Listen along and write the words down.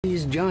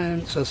These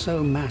giants are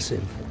so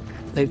massive,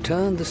 they've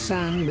turned the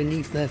sand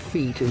beneath their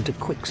feet into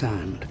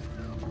quicksand,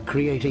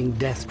 creating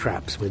death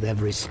traps with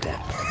every step.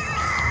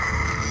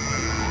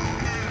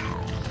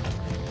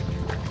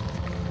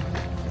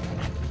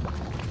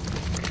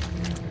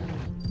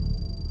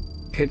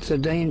 It's a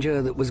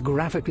danger that was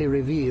graphically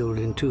revealed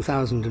in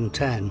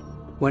 2010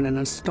 when an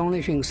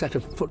astonishing set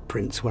of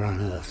footprints were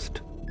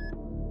unearthed.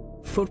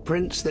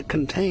 Footprints that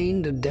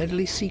contained a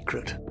deadly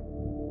secret.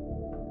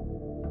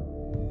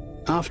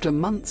 After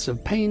months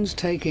of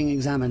painstaking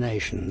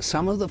examination,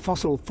 some of the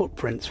fossil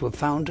footprints were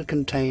found to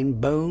contain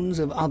bones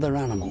of other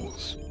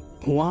animals.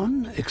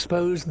 One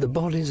exposed the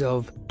bodies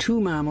of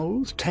 2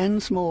 mammals, 10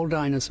 small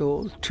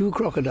dinosaurs, 2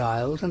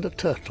 crocodiles, and a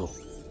turtle.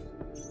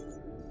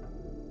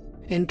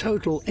 In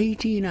total,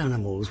 18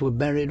 animals were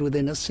buried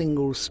within a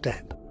single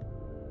step.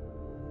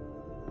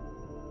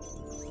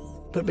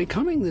 But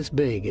becoming this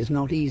big is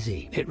not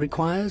easy. It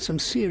requires some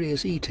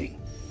serious eating.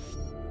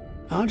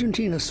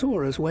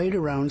 Argentinosaurus weighed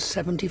around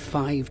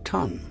 75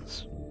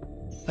 tons.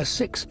 A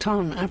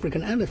 6-ton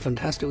African elephant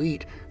has to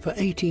eat for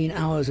 18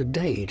 hours a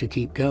day to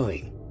keep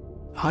going.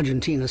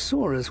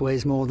 Argentinosaurus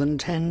weighs more than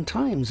 10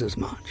 times as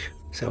much.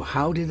 So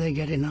how did they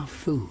get enough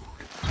food?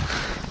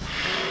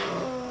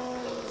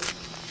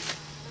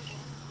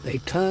 They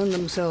turned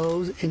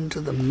themselves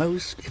into the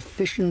most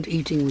efficient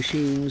eating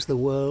machines the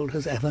world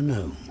has ever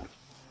known.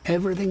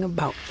 Everything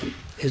about them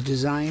is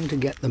designed to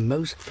get the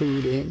most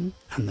food in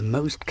and the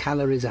most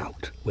calories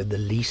out with the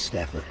least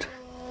effort.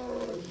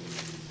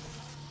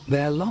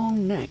 Their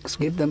long necks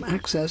give them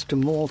access to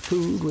more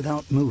food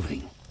without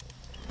moving,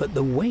 but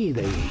the way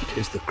they eat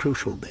is the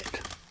crucial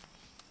bit.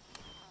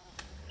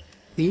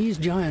 These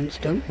giants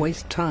don't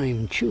waste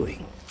time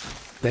chewing.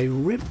 They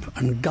rip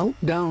and gulp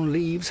down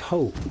leaves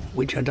whole,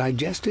 which are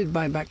digested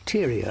by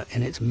bacteria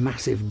in its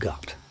massive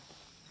gut.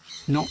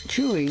 Not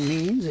chewing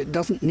means it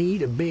doesn't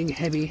need a big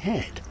heavy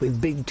head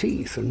with big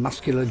teeth and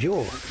muscular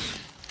jaws,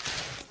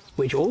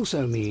 which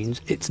also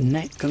means its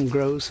neck can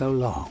grow so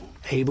long,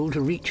 able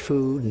to reach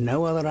food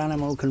no other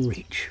animal can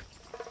reach.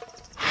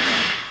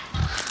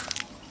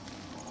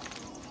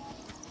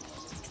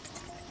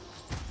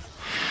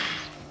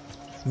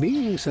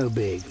 Being so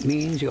big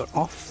means you're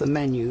off the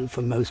menu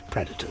for most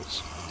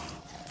predators.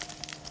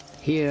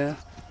 Here,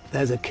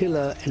 there's a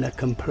killer in a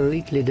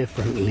completely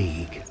different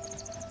league.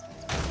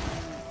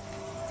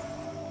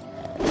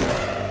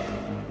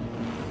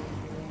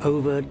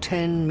 Over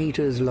 10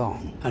 meters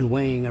long and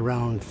weighing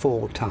around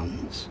 4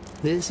 tons.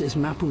 This is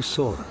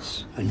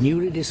Mapusaurus, a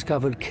newly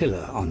discovered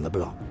killer on the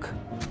block.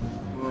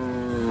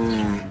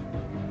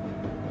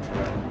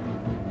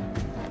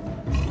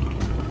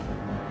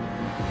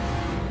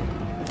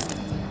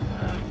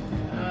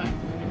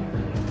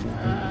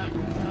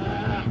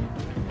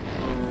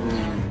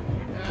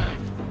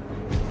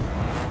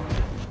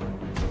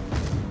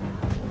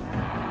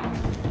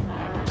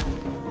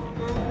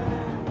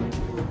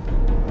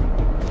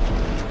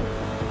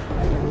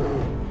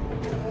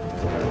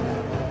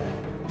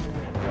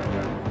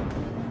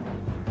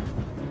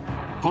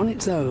 On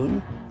its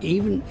own,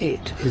 even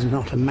it is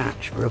not a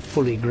match for a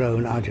fully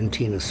grown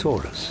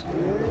Argentinosaurus.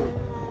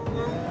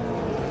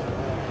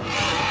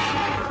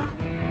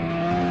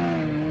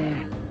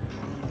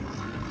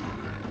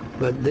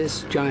 But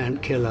this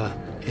giant killer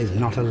is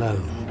not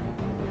alone.